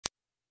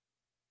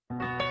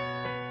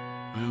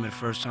Remember the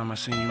first time I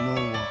seen you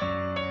moonwalk?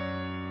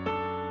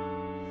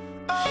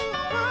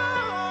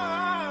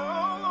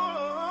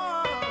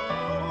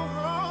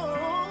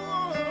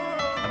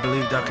 I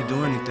believed I could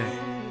do anything.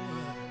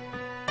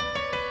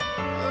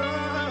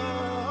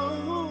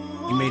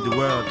 You made the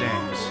world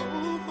dance.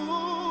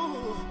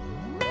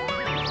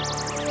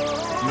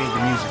 You made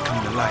the music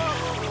come to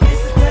life. This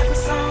is the type of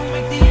song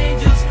make the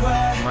angels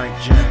cry. Mike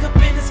Jack. Look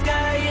up in the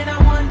sky and I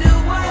wonder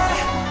why.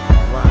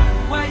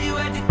 Why you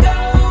had to go?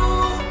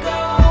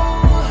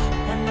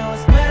 I know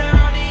it's better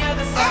on the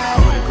other side.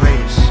 You were the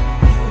greatest.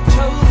 You were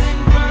chosen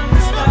from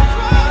the start.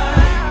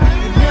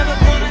 You're never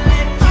gonna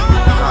let you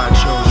go. God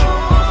chose you.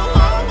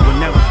 We'll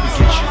never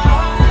forget you.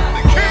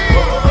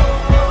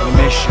 We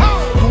miss you.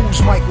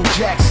 Who's Michael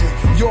Jackson?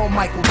 You're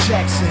Michael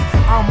Jackson.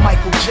 I'm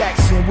Michael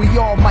Jackson. We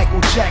all Michael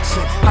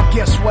Jackson. I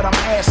guess what I'm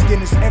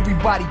asking is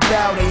everybody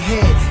bow their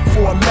head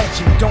for a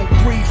legend. Don't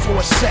breathe for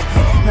a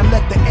second. Now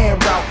let the air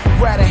out.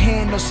 Grab a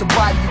hand of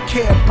somebody you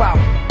care about,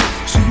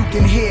 so you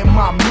can hear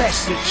my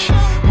message,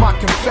 my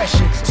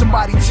confession.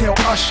 Somebody tell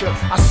Usher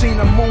I seen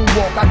a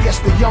moonwalk. I guess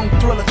the young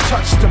Thriller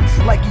touched him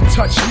like he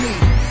touched me,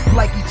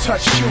 like he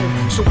touched you.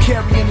 So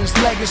carrying his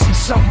legacy,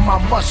 something I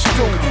must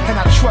do. And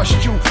I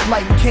trust you,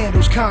 lighting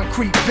candles,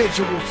 concrete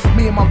visuals.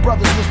 Me and my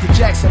brothers was the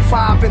Jackson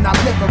 5 in our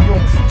living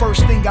room.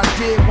 First thing I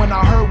did when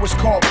I heard was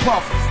called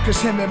Puff,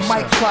 cause him and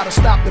Mike try to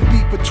stop the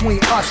beef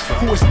between us.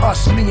 Who is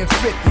us, me and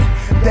 50?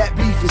 That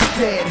beef is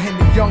dead, and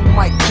the young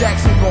Mike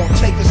Jackson gon'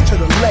 take us to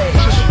the ledge.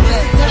 This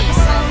is the type of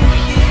song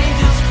make the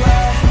angels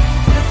cry.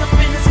 Look up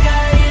in the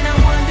sky and I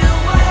wonder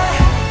why.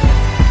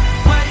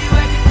 Why you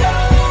had to go?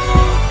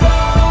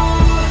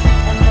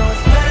 I know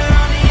it's better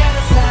on the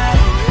other side.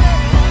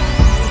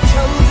 You were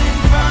chosen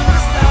from the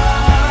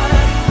start.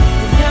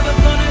 You're never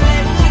gonna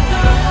let you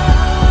go.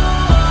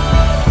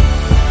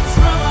 It's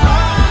from my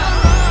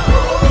heart.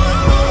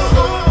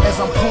 As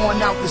I'm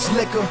pouring out this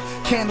liquor,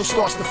 candle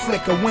starts to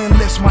flicker. Wind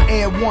lifts my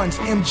Air Ones.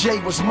 MJ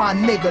was my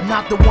nigga,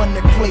 not the one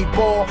that played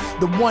ball,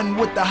 the one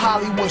with the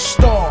Hollywood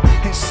star.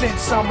 And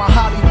since I'm a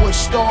Hollywood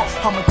star,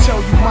 I'ma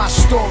tell you my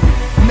story.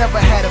 Never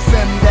had a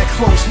family that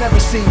close, never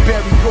seen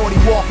Barry Gordy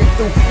walking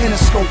through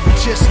Interscope. But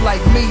just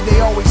like me, they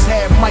always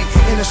had Mike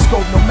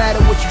Interscope. No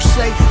matter what you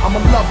say, I'ma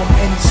love him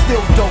and he's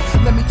still dope.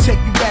 Let me take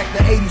you back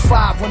to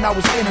 '85 when I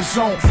was in a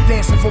zone,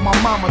 dancing for my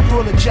mama,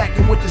 Thriller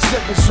jacket with the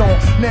zippers on.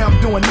 Now I'm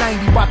doing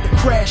 90, about to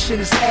crash in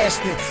his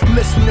Aston,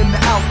 listening to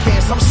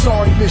Outkast. I'm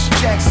sorry, Miss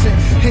Jackson.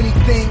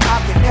 Anything I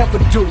can ever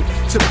do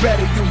to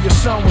better you. Your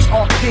son was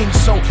our king,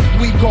 so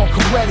we gon'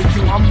 credit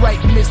you. I'm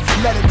writing this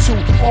letter to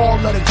all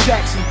of the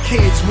Jackson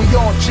kids. We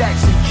all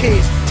Jackson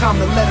kids. Time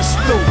to let us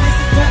through. This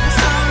is the type of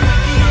song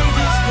make the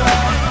angels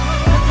cry.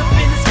 Look up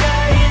in the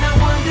sky and I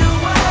wonder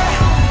why.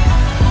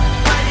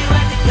 Why you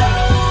had to go?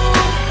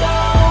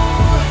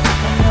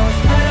 I know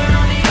it's better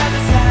on the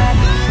other side.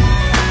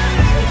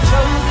 You were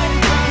chosen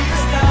from the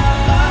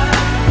start.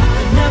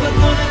 You're never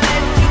gonna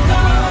let you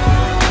go.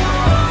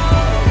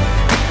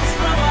 It's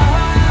from my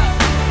heart.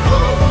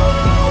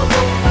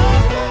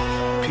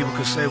 People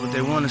could say what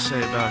they want to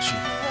say about you,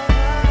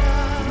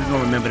 but we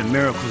gonna remember the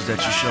miracles that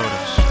you showed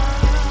us.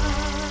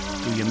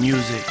 Through your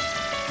music,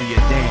 through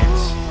your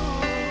dance,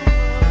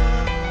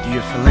 through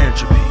your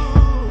philanthropy.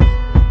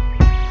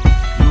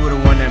 You were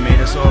the one that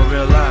made us all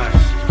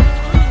realize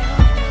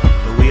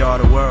that we are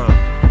the world.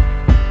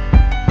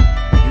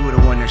 You were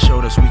the one that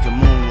showed us we can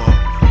moonwalk.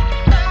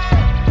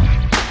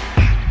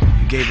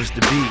 You gave us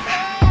the beat.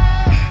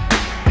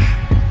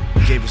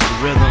 You gave us the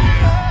rhythm.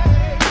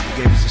 You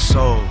gave us the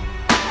soul.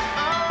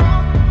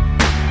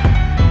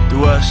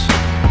 Through us,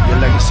 your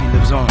legacy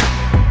lives on.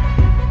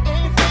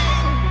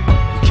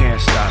 We can't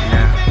stop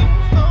now.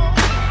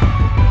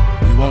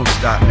 We won't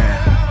stop now.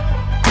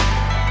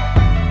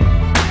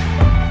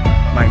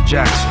 Mike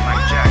Jackson.